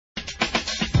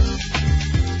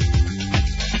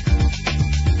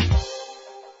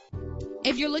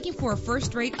you're looking for a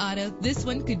first-rate auto, this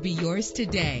one could be yours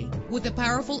today. With a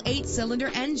powerful 8-cylinder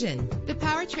engine, the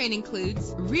powertrain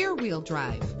includes rear-wheel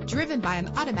drive, driven by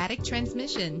an automatic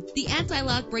transmission. The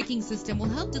anti-lock braking system will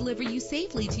help deliver you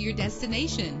safely to your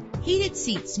destination. Heated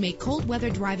seats make cold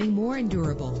weather driving more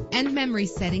endurable, and memory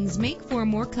settings make for a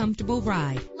more comfortable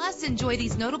ride. Plus, enjoy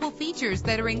these notable features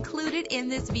that are included in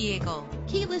this vehicle: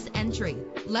 keyless entry,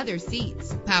 leather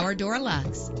seats, power door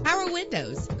locks, power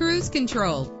windows, cruise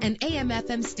control, and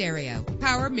AM/FM stereo,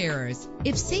 power mirrors.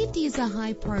 If safety is a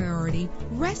high priority,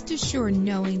 rest assured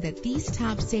knowing that these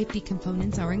top safety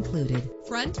components are included: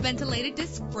 front ventilated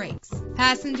disc brakes,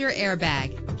 passenger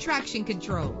airbag, traction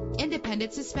control,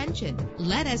 independent suspension.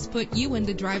 Let us put you in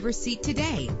the driver's seat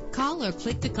today. Call or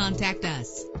click to contact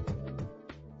us.